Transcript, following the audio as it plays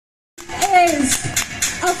is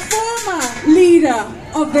a former leader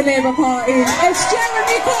of the Labour Party. It's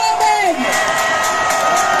Jeremy Corbyn.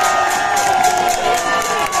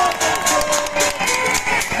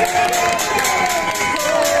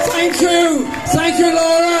 Thank you,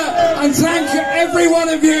 Laura, and thank you, every one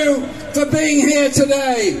of you, for being here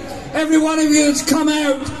today. Every one of you has come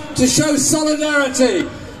out to show solidarity.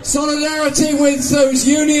 Solidarity with those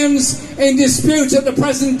unions in dispute at the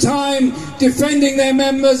present time, defending their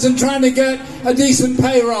members and trying to get a decent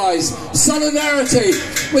pay rise. Solidarity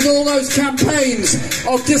with all those campaigns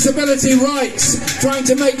of disability rights, trying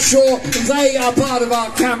to make sure they are part of our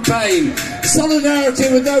campaign.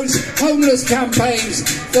 Solidarity with those homeless campaigns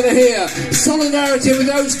that are here. Solidarity with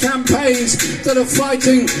those campaigns that are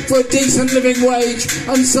fighting for a decent living wage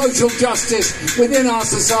and social justice within our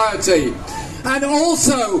society. And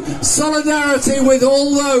also solidarity with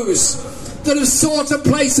all those that have sought a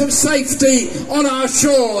place of safety on our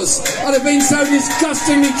shores and have been so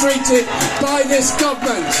disgustingly treated by this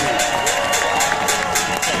government.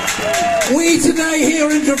 We today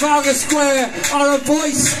here in Trafalgar Square are a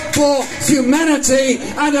voice for humanity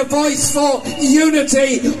and a voice for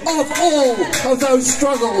unity of all of those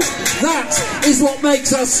struggles. That is what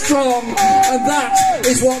makes us strong, and that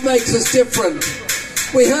is what makes us different.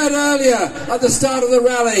 We heard earlier at the start of the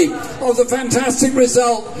rally of the fantastic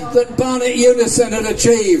result that Barnet Unison had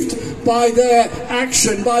achieved by their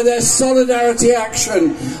action, by their solidarity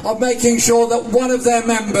action of making sure that one of their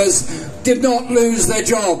members did not lose their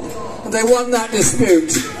job. And they won that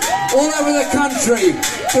dispute. All over the country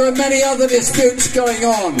there are many other disputes going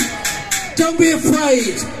on. Don't be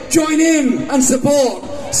afraid. Join in and support.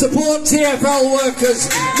 Support TfL workers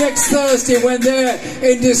next Thursday when they're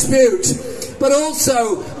in dispute. But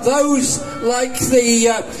also those like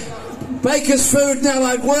the Bakers Food and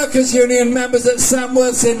Allied Workers Union members at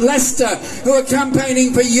Samworths in Leicester who are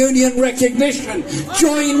campaigning for union recognition.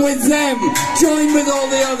 Join with them, join with all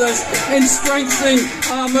the others in strengthening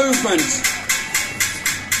our movement.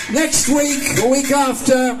 Next week, a week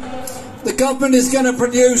after, the government is going to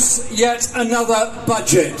produce yet another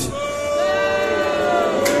budget.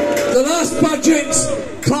 The last budget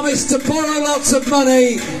promised to borrow lots of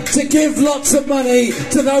money, to give lots of money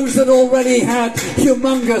to those that already had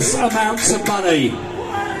humongous amounts of money.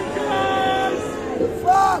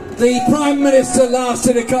 The Prime Minister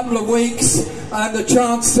lasted a couple of weeks and the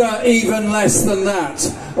Chancellor even less than that.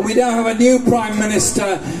 And we now have a new Prime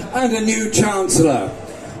Minister and a new Chancellor.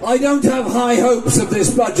 I don't have high hopes of this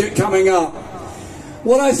budget coming up.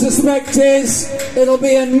 What I suspect is it'll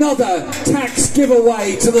be another tax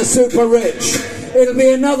giveaway to the super rich. It'll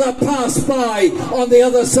be another pass-by on the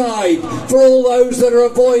other side for all those that are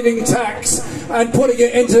avoiding tax and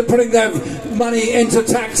putting their money into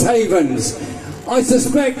tax havens. I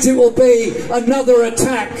suspect it will be another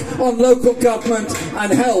attack on local government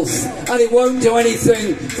and health, and it won't do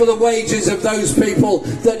anything for the wages of those people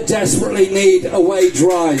that desperately need a wage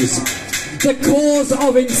rise. The cause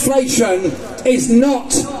of inflation is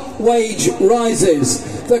not wage rises.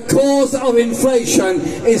 The cause of inflation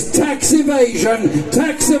is tax evasion,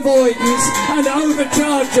 tax avoidance and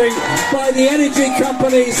overcharging by the energy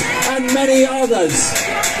companies and many others.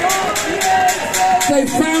 They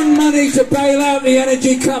found money to bail out the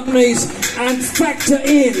energy companies and factor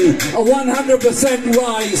in a 100%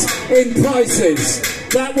 rise in prices.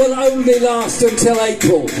 That will only last until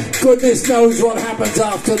April. Goodness knows what happens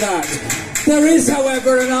after that. There is,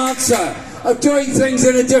 however, an answer of doing things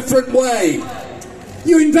in a different way.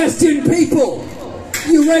 You invest in people,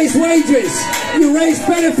 you raise wages, you raise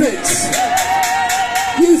benefits,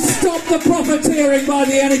 you stop the profiteering by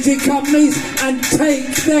the energy companies and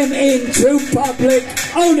take them into public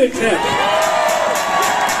ownership.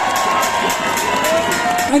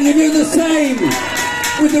 And you do the same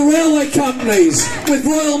with the railway companies, with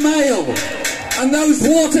Royal Mail, and those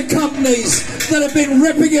water companies that have been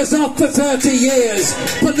ripping us off for 30 years,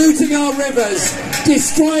 polluting our rivers,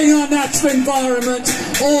 destroying our natural environment,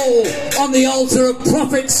 all on the altar of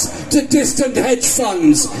profits to distant hedge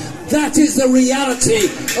funds. That is the reality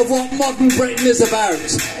of what modern Britain is about.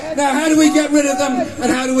 Now, how do we get rid of them and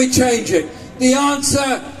how do we change it? The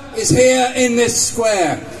answer is here in this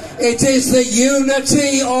square. It is the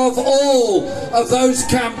unity of all of those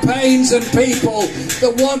campaigns and people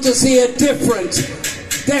that want to see a different,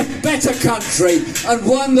 better country, and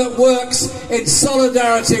one that works in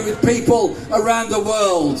solidarity with people around the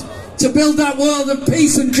world. To build that world of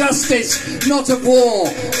peace and justice, not of war.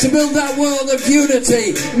 To build that world of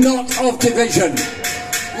unity, not of division.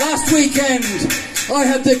 Last weekend, I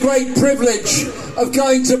had the great privilege of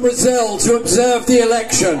going to Brazil to observe the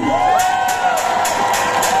election.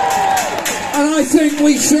 And I think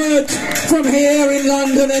we should, from here in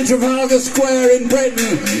London in Trafalgar Square in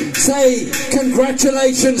Britain, say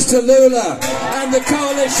congratulations to Lula and the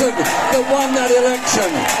coalition that won that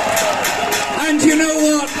election. And you know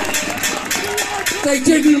what? They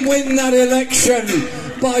didn't win that election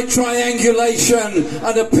by triangulation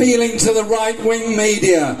and appealing to the right-wing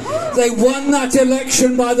media. They won that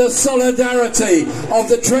election by the solidarity of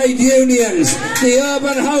the trade unions, the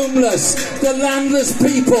urban homeless, the landless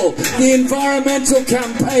people, the environmental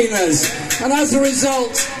campaigners. And as a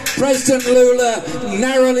result, President Lula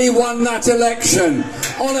narrowly won that election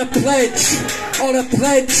on a pledge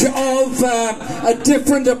of a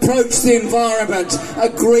different approach to the environment, a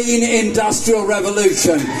green industrial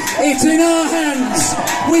revolution. It's in our hands.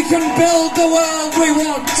 We can build the world we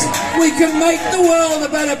want. We can make the world a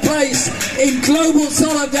better place in global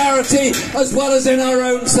solidarity as well as in our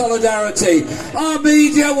own solidarity. Our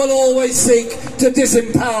media will always seek to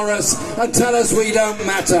disempower us and tell us we don't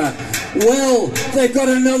matter. Well, they've got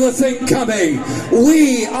another thing coming.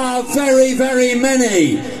 We are very, very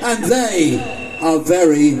many, and they are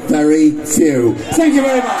very, very few. Thank you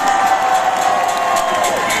very much.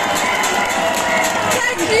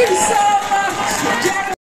 Thank you so